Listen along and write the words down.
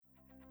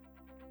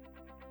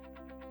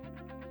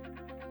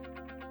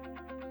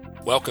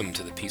Welcome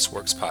to the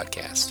Peaceworks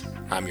Podcast.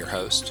 I'm your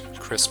host,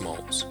 Chris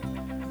Moles.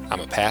 I'm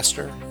a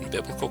pastor and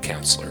biblical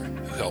counselor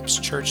who helps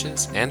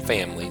churches and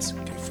families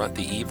confront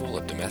the evil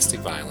of domestic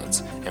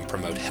violence and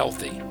promote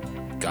healthy,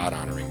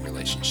 God-honoring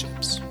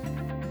relationships.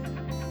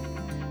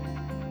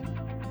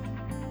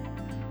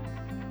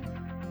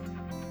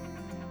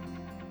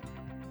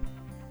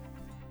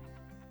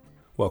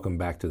 Welcome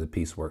back to the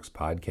Peaceworks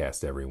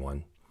Podcast,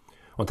 everyone.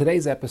 On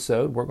today's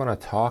episode, we're going to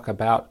talk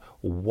about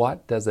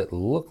what does it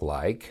look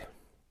like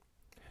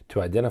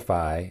to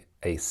identify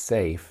a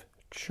safe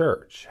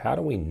church. How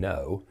do we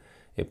know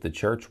if the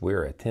church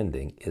we're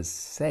attending is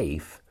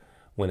safe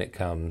when it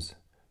comes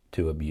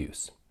to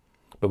abuse?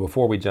 But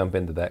before we jump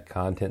into that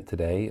content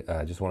today,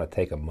 I just want to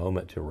take a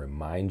moment to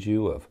remind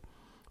you of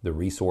the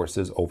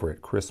resources over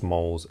at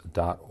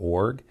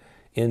chrismoles.org.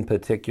 In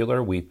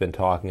particular, we've been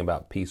talking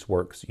about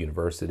Peaceworks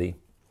University.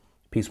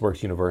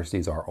 Peaceworks University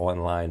is our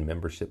online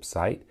membership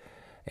site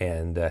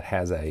and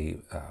has a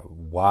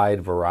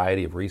wide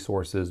variety of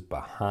resources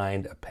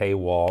behind a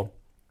paywall,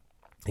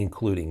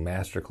 including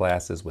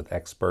masterclasses with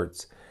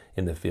experts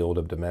in the field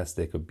of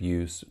domestic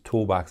abuse,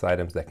 toolbox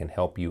items that can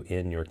help you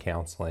in your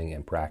counseling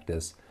and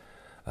practice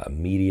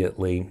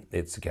immediately.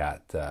 It's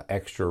got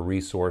extra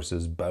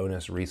resources,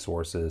 bonus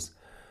resources,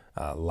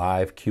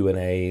 live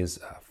Q&As,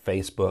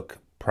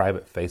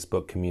 private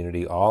Facebook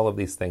community, all of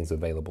these things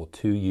available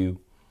to you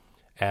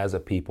as a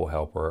people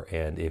helper.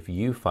 And if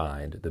you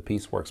find the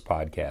Peaceworks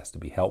podcast to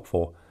be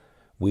helpful,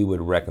 we would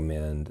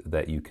recommend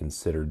that you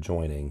consider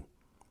joining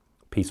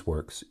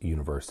Peaceworks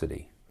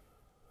University.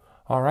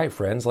 All right,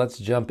 friends, let's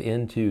jump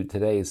into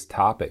today's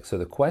topic. So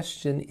the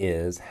question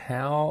is,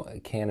 how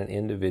can an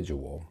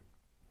individual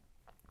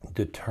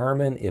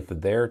determine if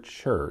their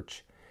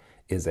church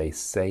is a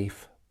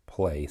safe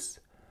place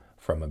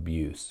from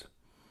abuse?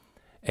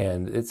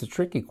 And it's a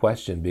tricky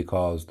question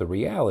because the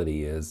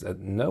reality is that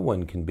no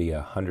one can be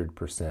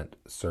 100%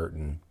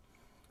 certain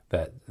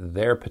that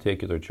their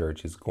particular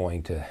church is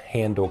going to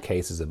handle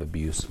cases of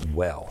abuse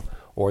well,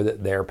 or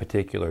that their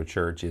particular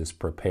church is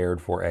prepared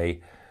for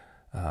a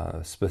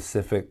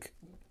specific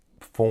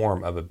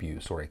form of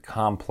abuse or a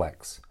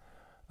complex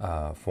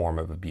form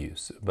of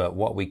abuse. But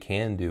what we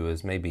can do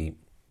is maybe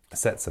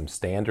set some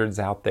standards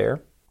out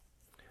there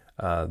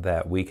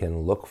that we can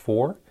look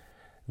for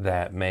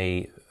that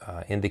may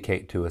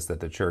indicate to us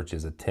that the church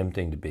is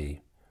attempting to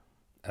be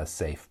a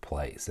safe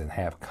place, and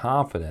have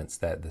confidence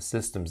that the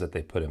systems that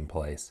they put in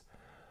place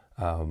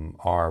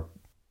are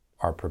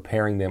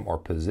preparing them or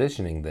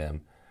positioning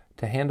them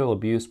to handle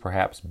abuse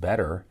perhaps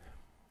better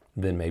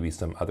than maybe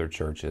some other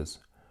churches.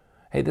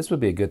 Hey, this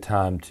would be a good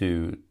time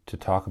to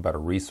talk about a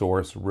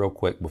resource real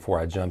quick before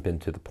I jump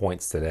into the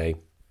points today.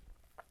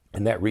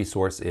 And that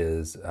resource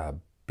is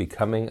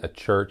Becoming a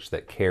Church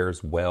That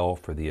Cares Well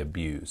for the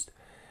Abused.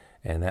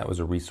 And that was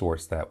a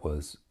resource that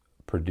was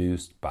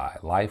produced by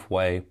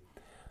Lifeway.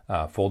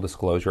 Full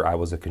disclosure, I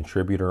was a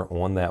contributor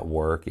on that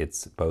work.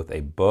 It's both a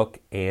book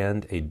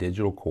and a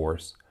digital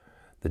course.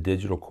 The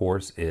digital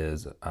course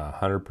is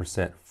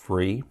 100%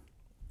 free.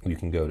 You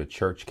can go to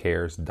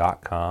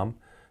churchcares.com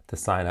to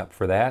sign up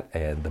for that.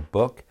 And the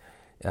book,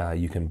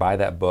 you can buy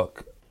that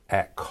book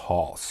at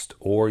cost,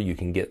 or you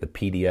can get the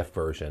PDF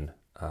version,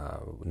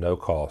 no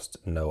cost,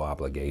 no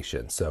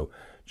obligation. So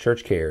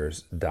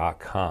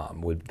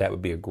churchcares.com, that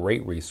would be a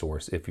great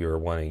resource if you're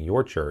wanting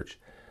your church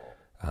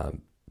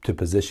to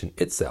position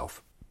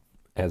itself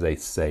as a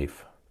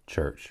safe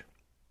church.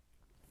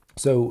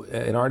 So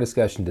in our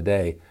discussion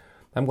today,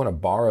 I'm going to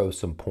borrow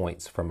some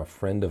points from a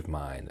friend of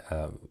mine.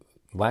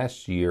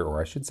 Last year,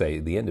 or I should say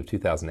the end of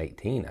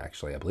 2018,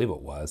 actually, I believe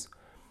it was,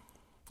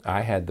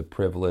 I had the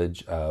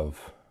privilege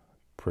of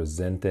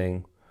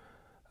presenting,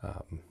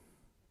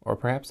 or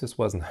perhaps this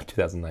wasn't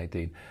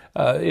 2019.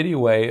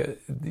 Anyway,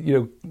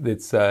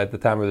 it's at the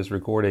time of this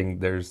recording,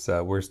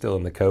 we're still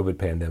in the COVID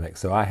pandemic,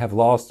 so I have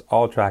lost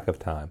all track of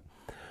time.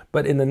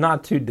 But in the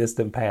not too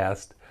distant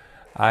past,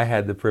 I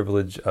had the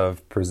privilege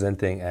of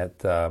presenting at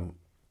the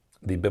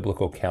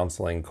Biblical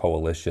Counseling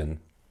Coalition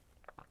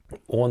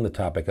on the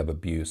topic of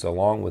abuse,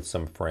 along with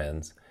some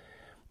friends.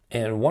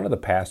 And one of the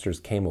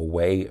pastors came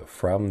away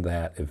from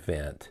that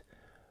event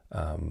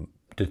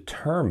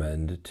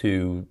determined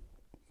to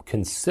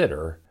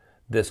consider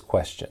this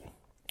question: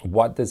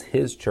 what does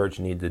his church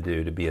need to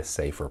do to be a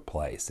safer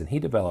place? And he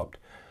developed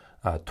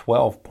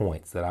 12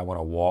 points that I want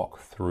to walk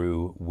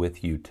through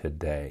with you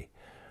today.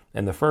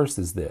 And the first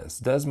is this: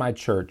 does my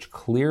church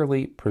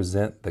clearly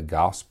present the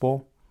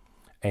gospel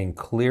and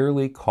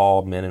clearly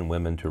call men and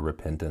women to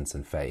repentance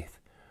and faith?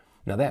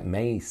 Now, that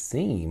may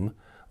seem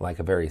like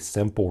a very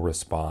simple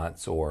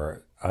response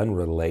or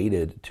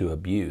unrelated to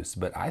abuse,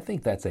 but I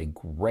think that's a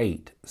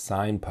great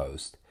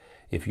signpost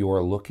if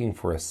you're looking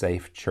for a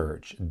safe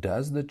church.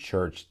 Does the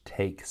church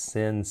take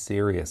sin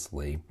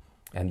seriously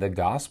and the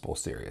gospel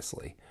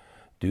seriously?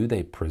 Do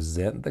they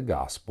present the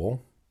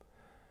gospel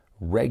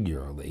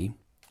regularly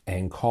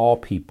and call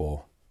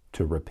people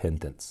to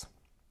repentance?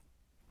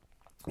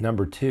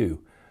 Number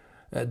two,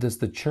 does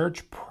the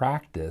church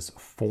practice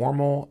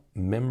formal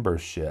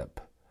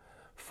membership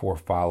for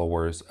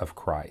followers of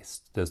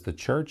Christ? Does the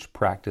church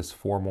practice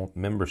formal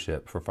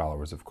membership for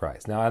followers of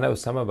Christ? Now, I know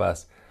some of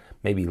us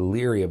may be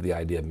leery of the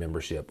idea of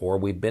membership, or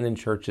we've been in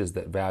churches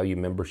that value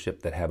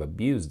membership that have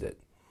abused it.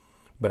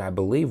 But I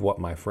believe what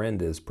my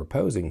friend is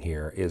proposing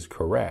here is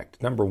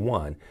correct. Number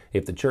one,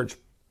 if the church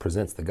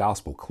presents the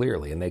gospel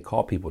clearly and they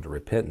call people to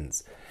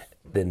repentance,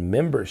 then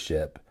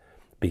membership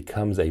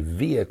becomes a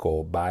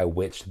vehicle by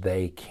which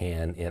they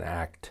can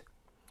enact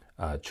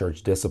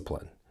church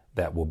discipline.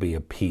 That will be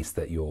a piece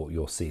that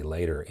you'll see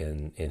later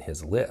in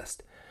his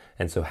list.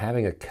 And so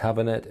having a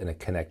covenant and a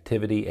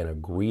connectivity and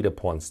agreed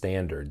upon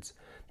standards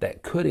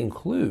that could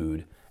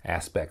include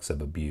aspects of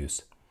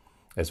abuse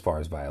as far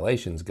as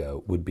violations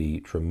go would be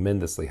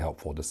tremendously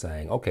helpful to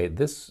saying, okay,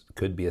 this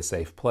could be a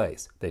safe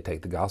place. They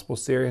take the gospel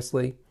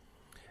seriously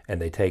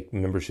and they take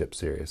membership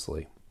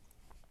seriously.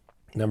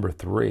 Number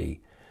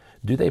three,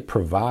 do they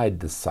provide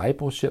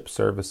discipleship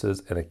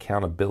services and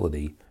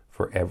accountability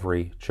for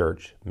every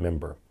church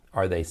member?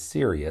 Are they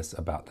serious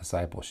about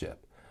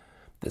discipleship?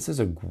 This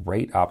is a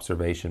great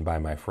observation by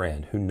my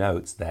friend who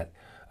notes that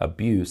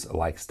abuse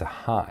likes to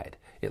hide.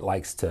 It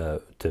likes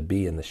to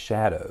be in the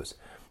shadows.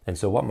 And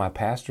so what my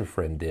pastor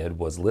friend did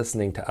was,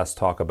 listening to us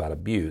talk about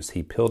abuse,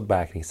 he peeled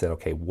back and he said,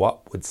 okay,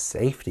 what would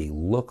safety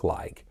look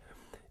like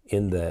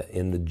in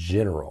the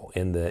general,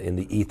 in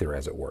the ether,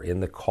 as it were, in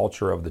the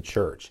culture of the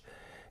church?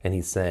 And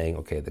he's saying,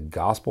 okay, the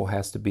gospel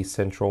has to be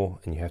central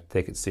and you have to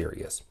take it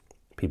serious.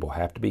 People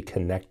have to be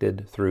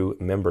connected through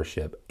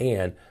membership,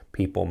 and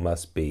people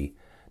must be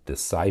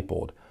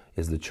discipled.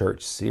 Is the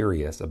church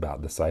serious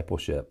about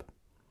discipleship?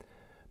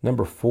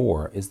 Number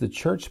four, is the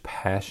church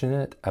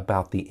passionate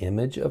about the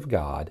image of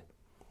God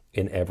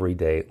in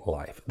everyday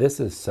life? This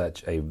is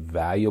such a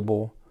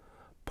valuable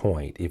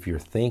point if you're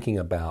thinking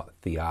about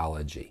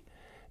theology.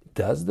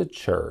 Does the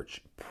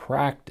church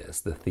practice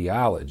the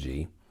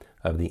theology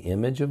of the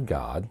image of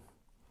God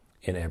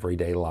in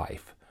everyday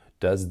life?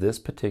 Does this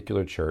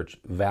particular church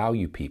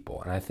value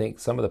people? And I think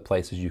some of the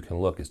places you can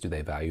look is, do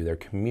they value their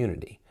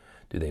community?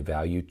 Do they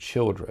value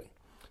children?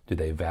 Do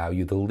they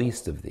value the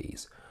least of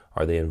these?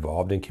 Are they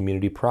involved in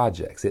community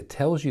projects? It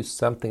tells you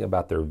something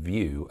about their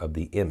view of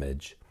the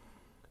image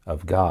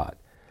of God.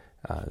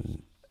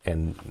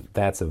 And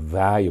that's a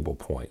valuable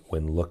point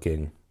when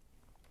looking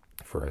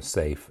for a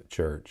safe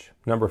church.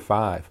 Number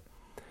five,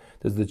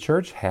 does the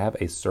church have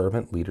a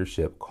servant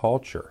leadership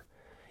culture?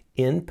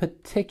 In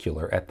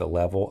particular, at the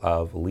level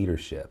of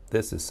leadership.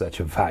 This is such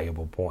a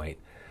valuable point.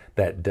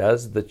 That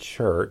does the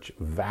church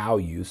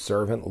value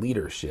servant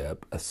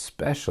leadership,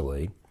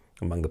 especially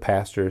among the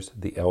pastors,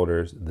 the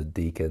elders, the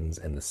deacons,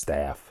 and the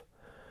staff?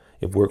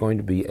 If we're going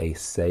to be a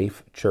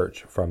safe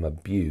church from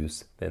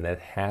abuse, then that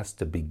has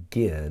to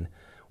begin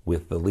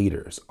with the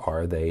leaders.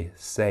 Are they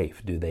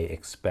safe? Do they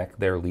expect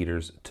their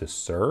leaders to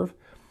serve,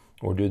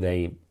 or do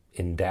they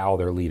endow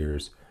their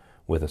leaders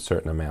with a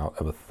certain amount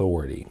of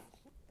authority?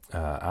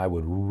 I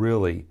would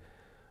really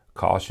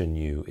caution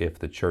you if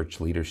the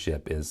church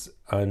leadership is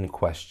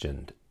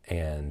unquestioned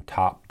and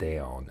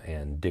top-down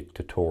and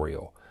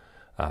dictatorial,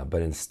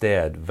 but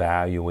instead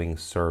valuing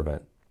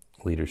servant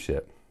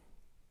leadership.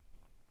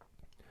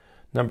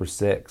 Number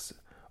six,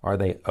 are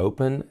they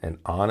open and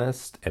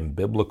honest and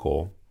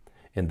biblical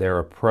in their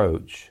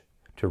approach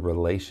to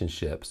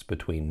relationships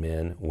between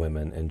men,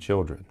 women, and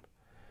children?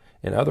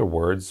 In other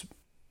words,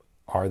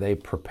 are they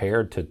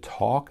prepared to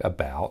talk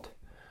about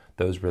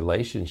those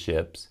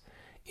relationships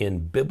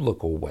in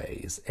biblical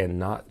ways and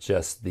not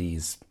just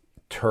these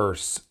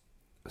terse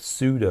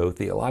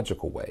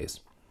pseudo-theological ways?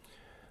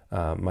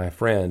 My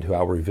friend, who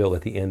I'll reveal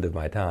at the end of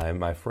my time,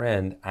 my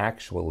friend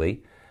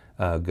actually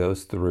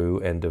goes through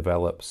and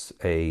develops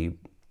a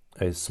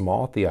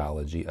small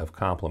theology of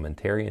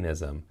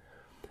complementarianism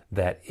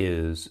that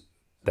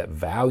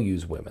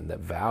values women, that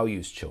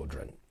values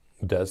children.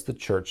 Does the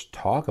church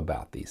talk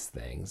about these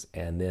things?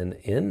 And then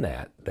in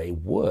that, they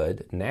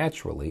would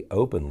naturally,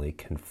 openly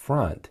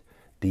confront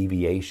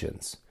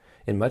deviations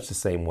in much the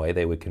same way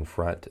they would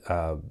confront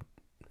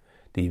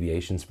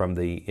deviations from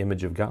the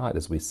image of God,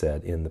 as we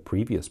said in the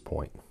previous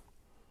point.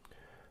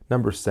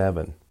 Number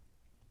seven,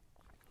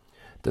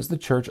 does the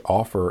church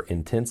offer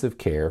intensive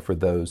care for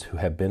those who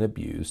have been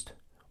abused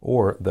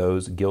or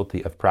those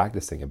guilty of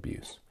practicing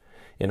abuse?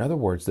 In other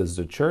words, does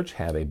the church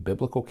have a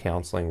biblical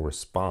counseling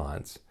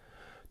response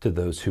to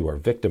those who are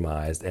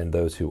victimized and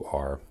those who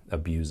are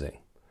abusing?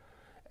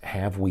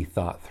 Have we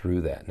thought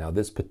through that? Now,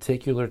 this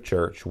particular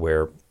church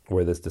where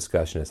this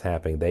discussion is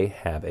happening, they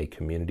have a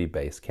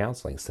community-based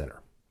counseling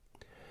center.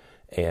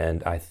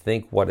 And I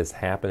think what is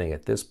happening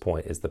at this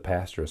point is the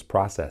pastor is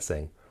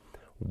processing,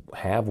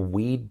 have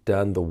we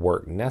done the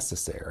work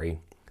necessary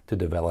to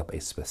develop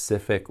a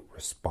specific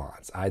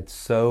response? I'd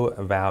so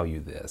value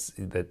this,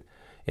 that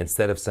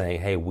instead of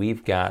saying, hey,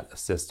 we've got a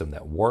system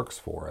that works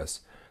for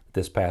us,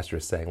 this pastor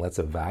is saying, let's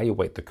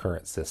evaluate the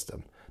current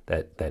system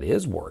that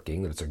is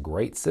working, that it's a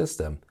great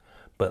system,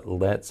 but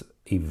let's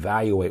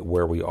evaluate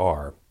where we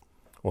are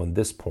on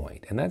this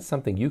point. And that's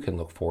something you can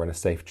look for in a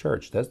safe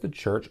church. Does the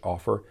church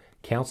offer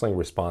counseling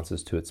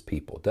responses to its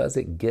people? Does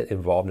it get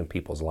involved in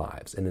people's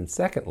lives? And then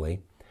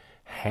secondly,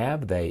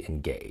 have they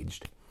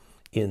engaged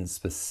in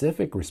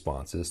specific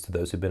responses to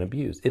those who've been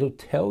abused? It'll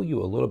tell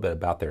you a little bit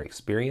about their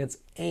experience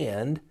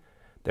and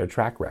their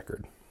track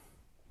record.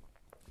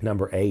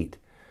 Number 8,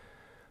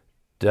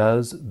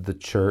 does the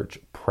church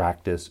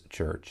practice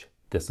church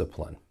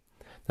discipline?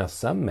 Now,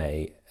 some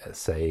may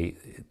say,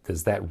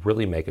 does that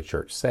really make a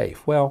church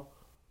safe? Well,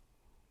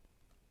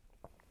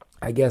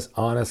 I guess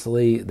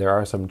honestly, there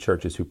are some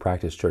churches who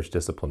practice church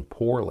discipline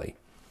poorly.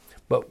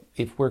 But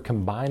if we're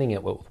combining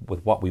it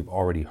with what we've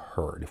already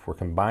heard, if we're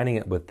combining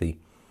it with the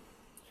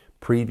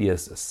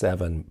previous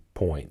 7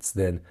 points,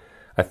 then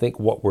I think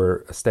what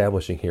we're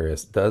establishing here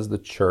is, does the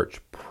church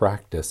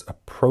practice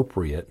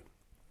appropriate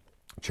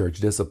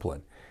church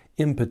discipline?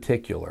 In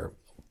particular,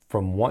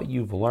 from what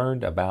you've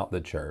learned about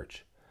the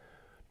church,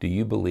 do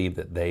you believe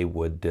that they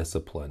would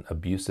discipline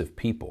abusive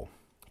people,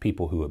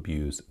 people who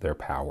abuse their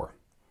power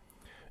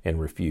and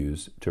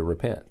refuse to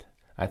repent?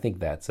 I think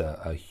that's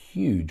a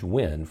huge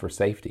win for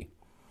safety.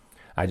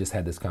 I just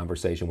had this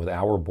conversation with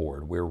our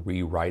board. We're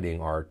rewriting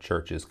our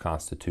church's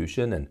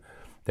constitution, and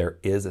there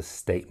is a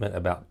statement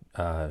about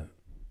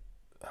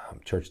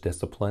church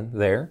discipline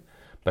there,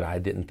 but I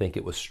didn't think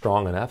it was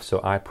strong enough,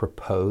 so I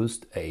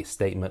proposed a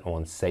statement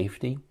on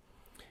safety,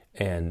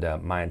 and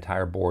my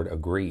entire board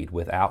agreed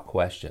without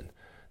question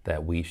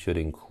that we should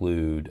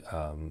include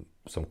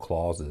some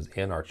clauses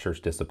in our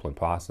church discipline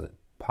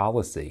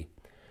policy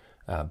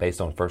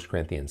based on 1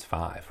 Corinthians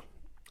 5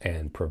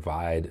 and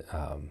provide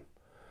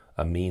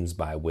a means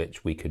by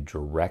which we could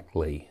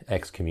directly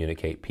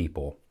excommunicate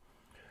people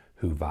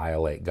who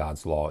violate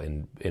God's law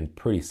in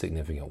pretty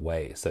significant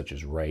ways, such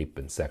as rape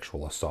and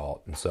sexual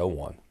assault and so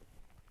on,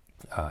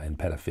 and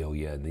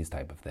pedophilia and these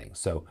type of things.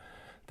 So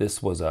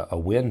this was a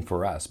win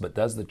for us. But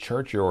does the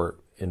church you're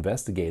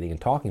investigating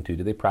and talking to,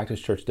 do they practice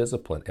church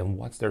discipline? And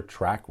what's their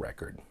track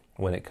record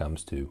when it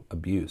comes to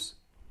abuse?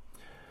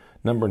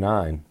 Number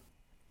 9,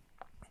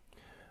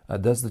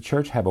 does the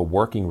church have a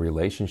working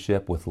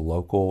relationship with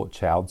local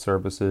child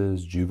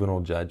services,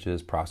 juvenile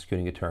judges,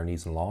 prosecuting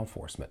attorneys, and law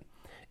enforcement?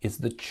 Is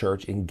the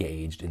church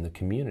engaged in the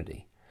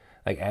community?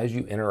 Like, as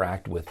you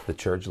interact with the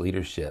church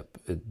leadership,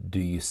 do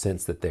you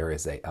sense that there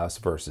is a us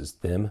versus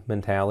them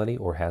mentality,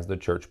 or has the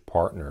church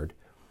partnered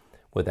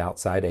with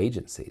outside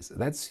agencies?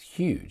 That's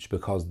huge,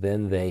 because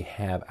then they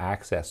have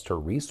access to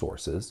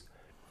resources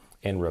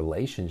and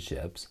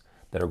relationships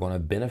that are going to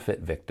benefit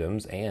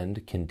victims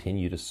and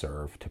continue to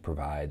serve to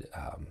provide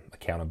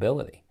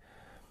accountability.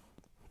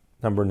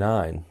 Number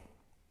 10,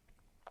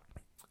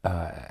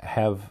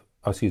 have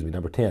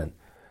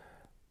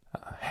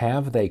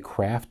they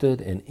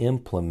crafted and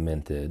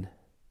implemented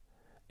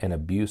an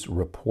abuse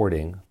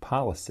reporting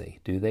policy?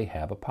 Do they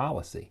have a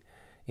policy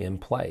in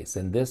place?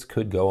 And this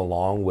could go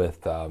along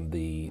with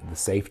the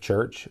Safe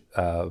Church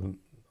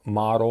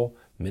model,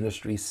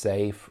 Ministry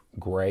Safe,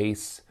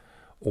 Grace,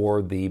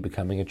 or the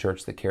Becoming a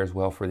Church That Cares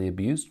Well for the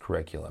Abused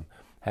curriculum.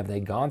 Have they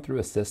gone through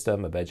a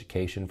system of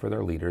education for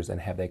their leaders,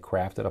 and have they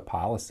crafted a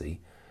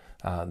policy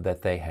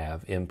that they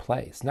have in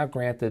place? Now,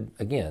 granted,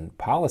 again,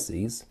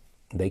 policies,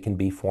 they can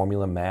be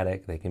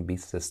formulaic, they can be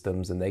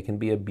systems, and they can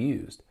be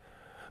abused.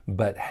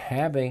 But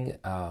having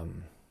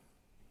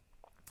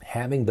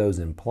those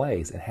in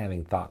place and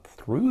having thought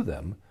through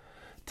them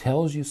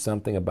tells you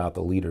something about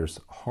the leader's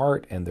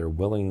heart and their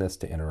willingness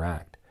to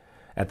interact.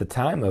 At the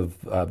time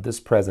of this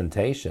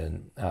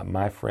presentation,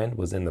 my friend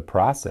was in the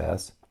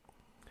process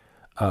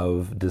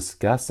of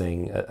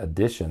discussing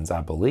additions,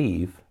 I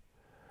believe,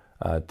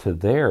 to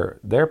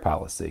their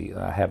policy.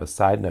 I have a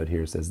side note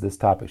here that says this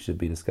topic should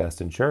be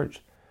discussed in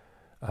church,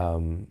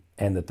 and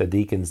that the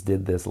deacons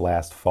did this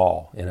last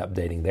fall in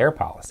updating their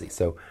policy.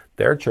 So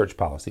their church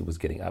policy was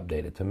getting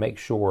updated to make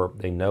sure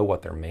they know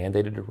what they're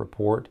mandated to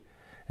report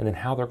and then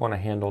how they're going to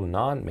handle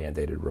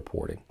non-mandated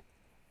reporting.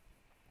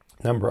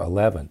 Number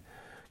 11,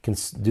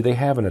 do they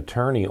have an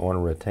attorney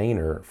on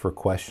retainer for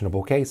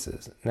questionable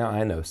cases? Now,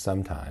 I know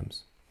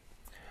sometimes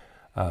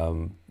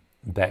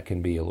that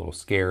can be a little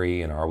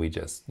scary, and are we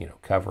just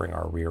covering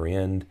our rear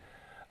end?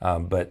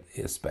 But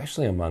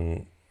especially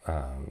among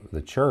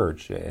the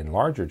church and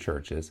larger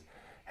churches,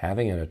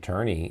 having an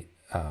attorney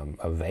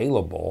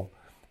available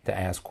to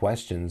ask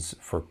questions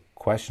for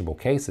questionable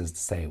cases, to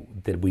say,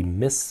 did we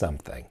miss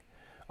something?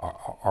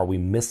 Are we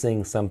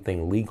missing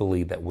something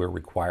legally that we're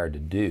required to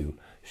do?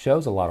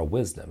 Shows a lot of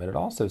wisdom. And it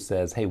also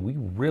says, hey, we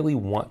really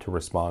want to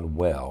respond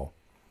well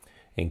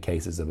in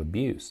cases of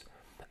abuse.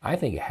 I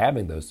think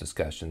having those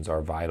discussions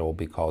are vital,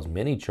 because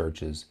many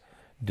churches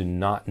do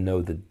not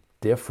know the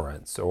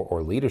difference,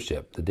 or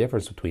leadership, the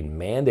difference between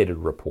mandated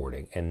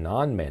reporting and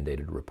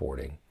non-mandated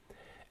reporting.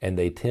 And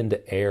they tend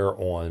to err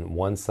on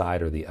one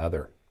side or the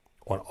other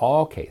on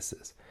all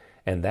cases.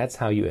 And that's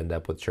how you end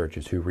up with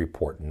churches who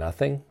report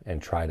nothing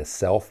and try to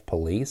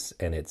self-police,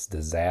 and it's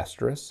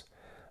disastrous,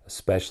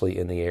 especially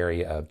in the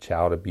area of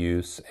child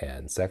abuse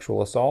and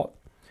sexual assault.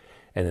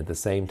 And at the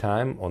same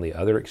time, on the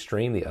other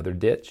extreme, the other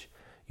ditch,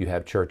 you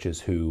have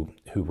churches who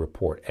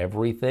report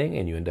everything,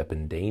 and you end up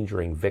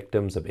endangering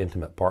victims of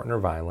intimate partner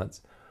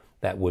violence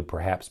that would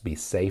perhaps be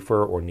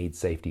safer or need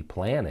safety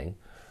planning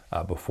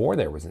before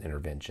there was an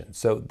intervention.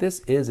 So this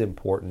is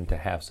important to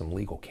have some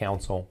legal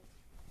counsel.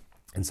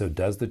 And so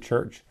does the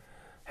church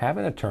have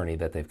an attorney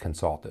that they've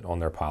consulted on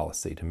their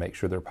policy to make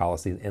sure their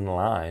policy is in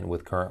line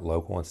with current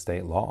local and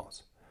state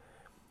laws?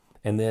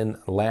 And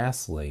then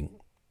lastly,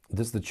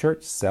 does the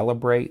church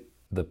celebrate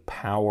the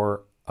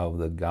power of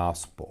the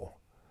gospel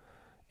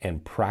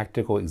and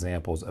practical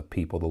examples of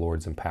people the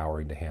Lord's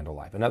empowering to handle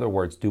life? In other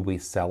words, do we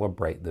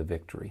celebrate the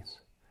victories?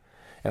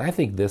 And I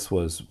think this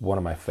was one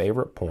of my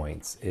favorite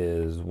points.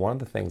 Is one of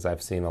the things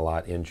I've seen a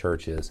lot in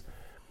churches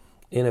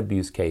in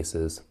abuse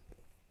cases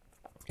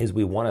is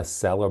we want to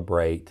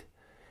celebrate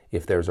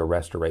if there's a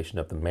restoration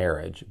of the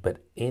marriage,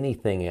 but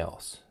anything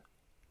else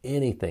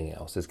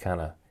is kind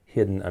of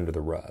hidden under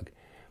the rug.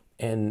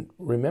 And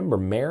remember,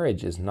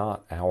 marriage is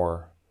not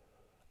our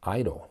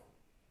idol.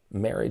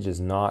 Marriage is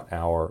not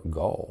our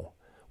goal.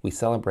 We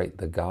celebrate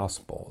the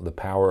gospel, the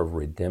power of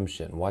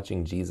redemption,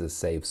 watching Jesus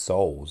save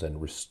souls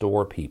and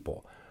restore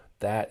people.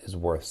 That is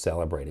worth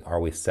celebrating. Are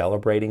we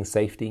celebrating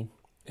safety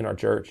in our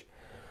church?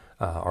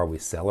 Are we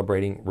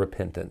celebrating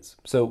repentance?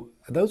 So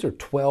those are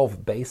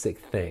 12 basic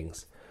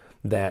things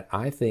that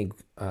I think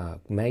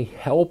may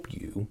help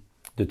you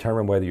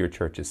determine whether your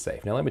church is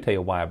safe. Now, let me tell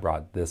you why I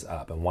brought this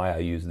up and why I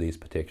use these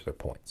particular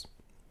points.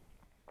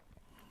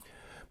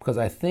 Because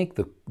I think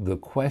the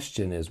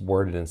question is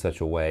worded in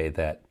such a way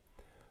that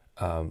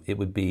it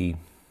would be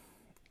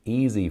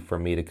easy for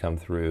me to come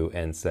through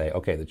and say,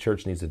 okay, the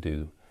church needs to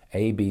do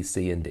A, B,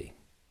 C, and D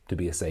to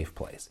be a safe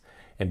place,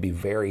 and be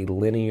very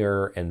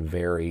linear and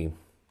very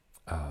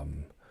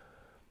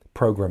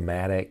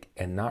programmatic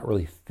and not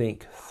really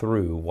think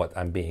through what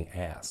I'm being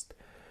asked.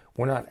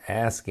 We're not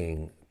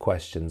asking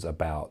questions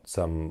about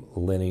some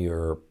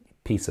linear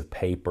piece of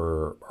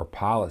paper or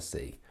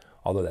policy,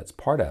 although that's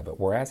part of it.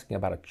 We're asking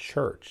about a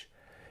church,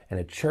 and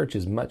a church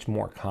is much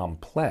more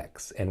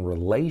complex and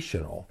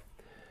relational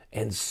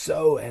and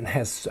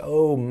has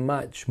so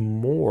much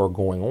more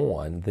going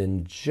on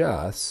than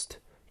just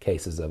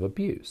cases of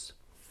abuse.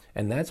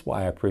 And that's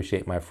why I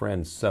appreciate my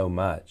friends so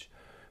much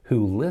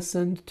who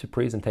listened to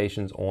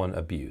presentations on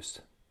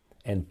abuse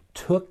and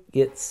took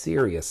it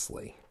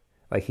seriously.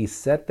 Like, he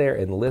sat there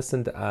and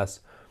listened to us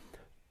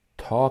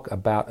talk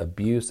about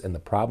abuse and the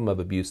problem of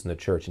abuse in the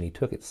church, and he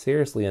took it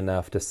seriously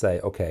enough to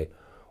say, okay,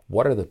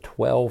 what are the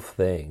 12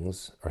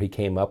 things, or he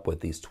came up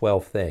with these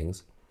 12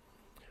 things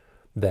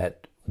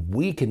that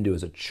we can do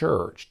as a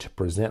church to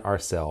present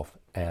ourselves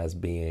as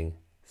being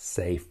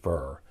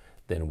safer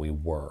than we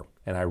were.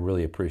 And I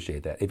really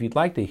appreciate that. If you'd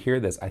like to hear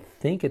this, I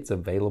think it's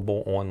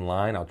available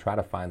online. I'll try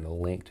to find the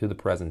link to the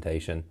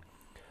presentation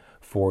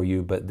for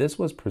you. But this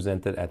was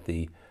presented at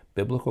the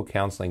Biblical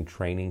Counseling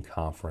Training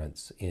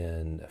Conference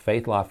in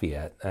Faith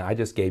Lafayette. And I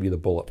just gave you the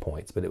bullet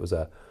points, but it was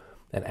an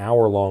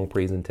hour-long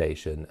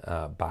presentation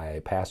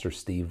by Pastor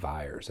Steve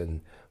Viers.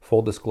 And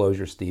full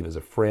disclosure, Steve is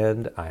a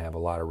friend. I have a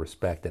lot of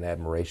respect and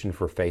admiration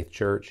for Faith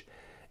Church.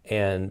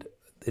 And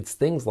it's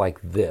things like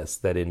this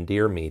that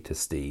endear me to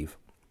Steve,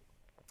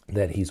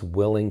 that he's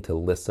willing to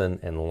listen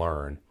and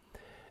learn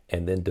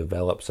and then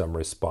develop some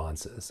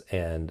responses.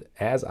 And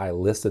as I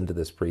listened to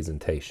this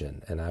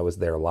presentation, and I was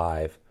there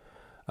live,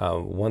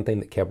 one thing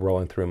that kept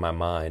rolling through my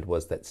mind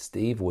was that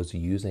Steve was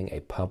using a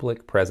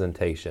public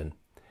presentation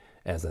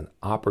as an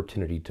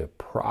opportunity to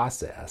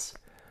process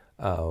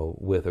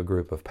with a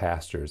group of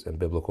pastors and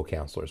biblical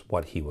counselors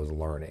what he was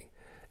learning.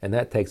 And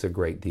that takes a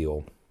great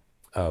deal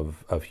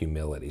of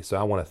humility. So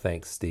I want to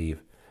thank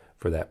Steve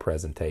for that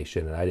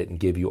presentation. And I didn't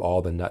give you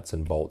all the nuts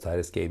and bolts. I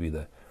just gave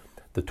you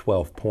the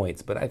 12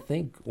 points. But I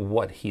think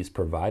what he's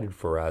provided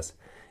for us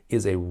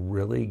is a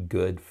really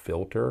good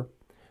filter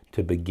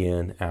to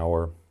begin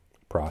our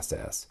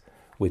process,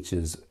 which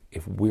is,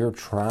 if we're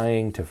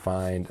trying to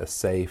find a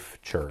safe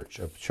church,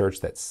 a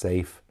church that's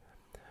safe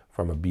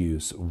from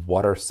abuse,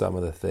 what are some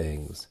of the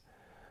things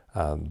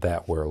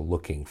that we're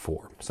looking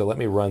for? So let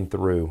me run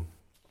through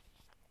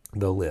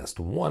the list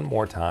one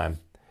more time,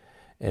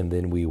 and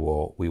then we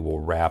will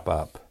wrap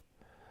up.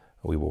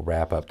 We will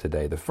wrap up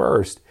today. The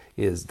first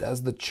is,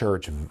 does the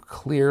church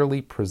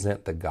clearly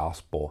present the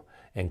gospel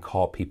and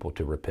call people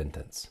to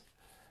repentance?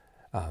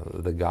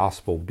 The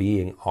gospel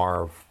being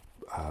our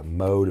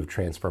mode of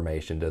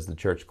transformation. Does the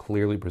church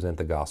clearly present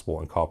the gospel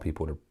and call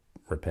people to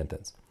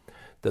repentance?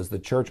 Does the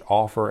church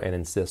offer and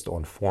insist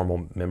on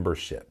formal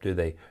membership? Do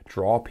they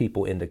draw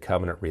people into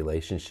covenant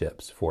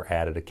relationships for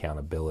added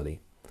accountability?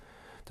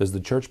 Does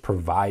the church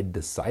provide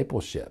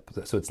discipleship?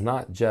 So it's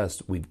not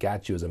just, we've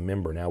got you as a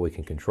member, now we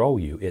can control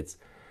you. It's,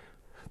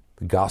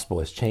 the gospel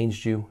has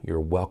changed you.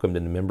 You're welcomed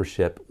into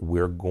membership.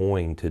 We're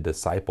going to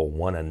disciple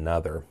one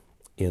another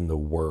in the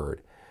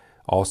word.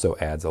 Also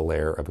adds a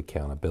layer of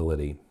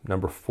accountability.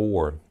 Number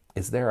 4,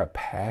 is there a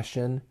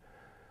passion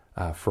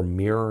for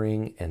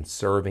mirroring and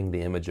serving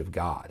the image of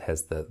God?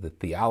 Has the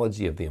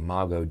theology of the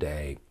Imago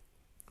Dei,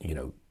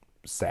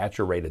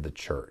 saturated the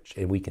church?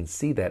 And we can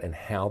see that in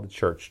how the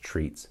church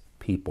treats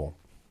people.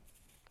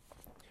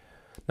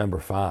 Number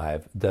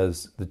 5,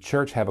 does the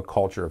church have a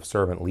culture of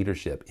servant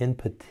leadership, in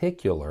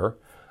particular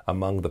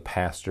among the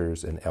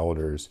pastors and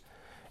elders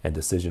and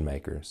decision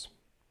makers?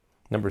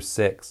 Number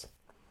 6,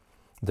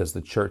 does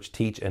the church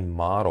teach and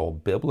model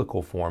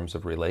biblical forms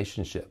of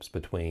relationships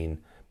between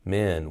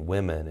men,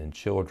 women, and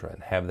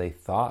children? Have they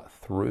thought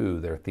through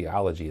their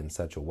theology in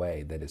such a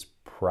way that is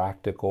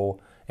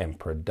practical and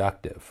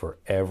productive for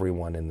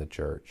everyone in the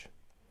church?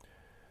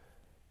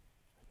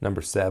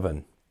 Number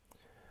 7,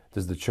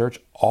 does the church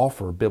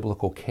offer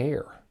biblical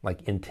care,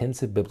 like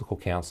intensive biblical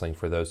counseling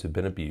for those who've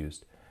been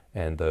abused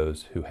and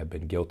those who have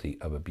been guilty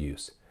of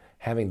abuse?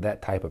 Having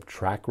that type of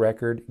track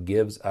record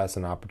gives us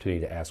an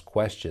opportunity to ask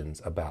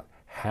questions about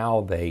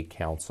how they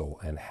counsel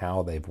and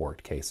how they've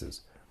worked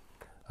cases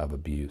of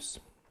abuse.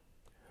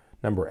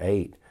 Number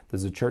 8,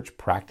 does the church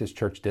practice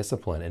church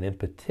discipline, and in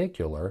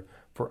particular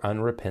for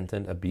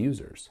unrepentant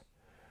abusers?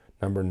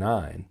 Number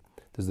 9,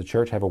 does the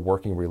church have a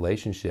working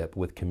relationship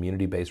with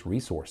community-based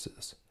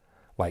resources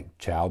like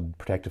Child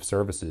Protective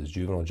Services,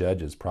 juvenile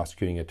judges,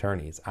 prosecuting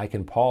attorneys? I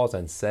can pause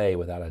and say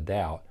without a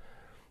doubt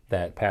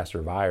that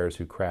Pastor Viers,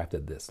 who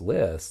crafted this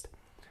list,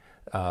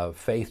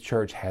 Faith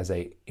Church has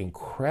an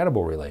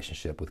incredible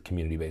relationship with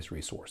community-based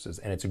resources,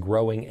 and it's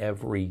growing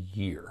every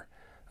year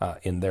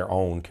in their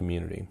own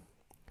community.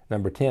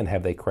 Number 10,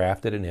 have they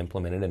crafted and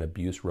implemented an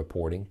abuse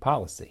reporting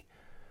policy?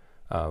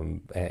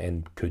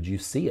 And could you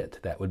see it?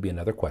 That would be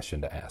another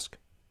question to ask.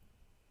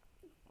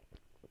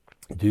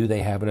 Do they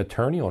have an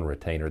attorney on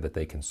retainer that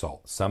they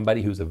consult?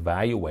 Somebody who's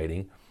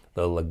evaluating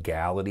the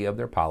legality of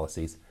their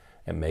policies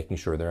and making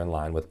sure they're in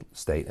line with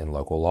state and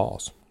local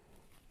laws.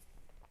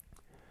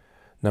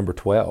 Number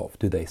 12,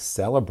 do they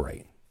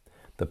celebrate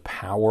the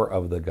power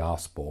of the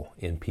gospel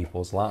in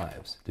people's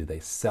lives? Do they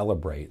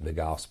celebrate the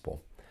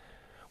gospel?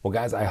 Well,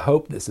 guys, I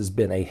hope this has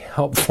been a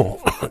helpful,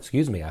 I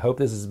hope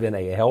this has been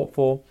a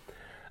helpful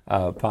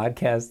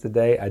podcast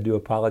today. I do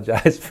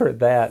apologize for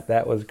that.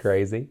 That was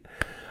crazy.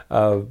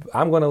 I'm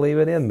going to leave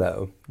it in,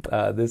 though.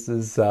 This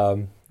is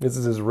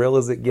as real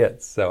as it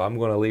gets, so I'm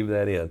going to leave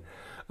that in.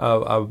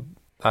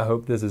 I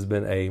hope this has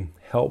been a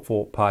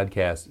helpful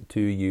podcast to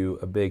you.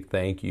 A big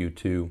thank you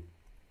to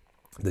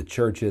the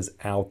churches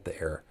out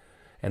there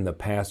and the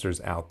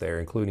pastors out there,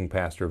 including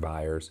Pastor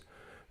Viers,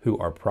 who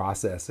are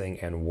processing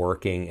and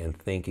working and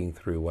thinking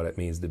through what it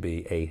means to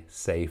be a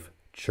safe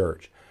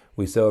church.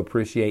 We so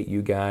appreciate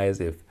you guys.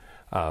 If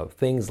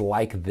things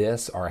like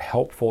this are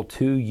helpful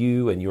to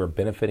you and you're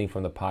benefiting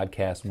from the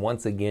podcast,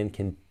 once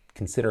again,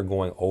 consider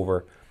going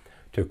over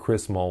to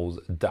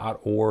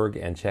chrismoles.org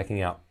and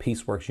checking out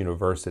Peaceworks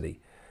University.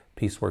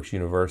 Peaceworks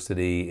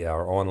University,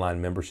 our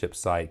online membership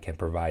site, can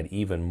provide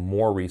even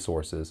more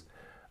resources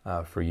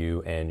for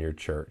you and your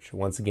church.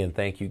 Once again,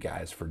 thank you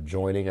guys for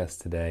joining us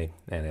today.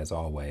 And as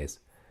always,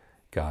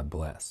 God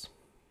bless.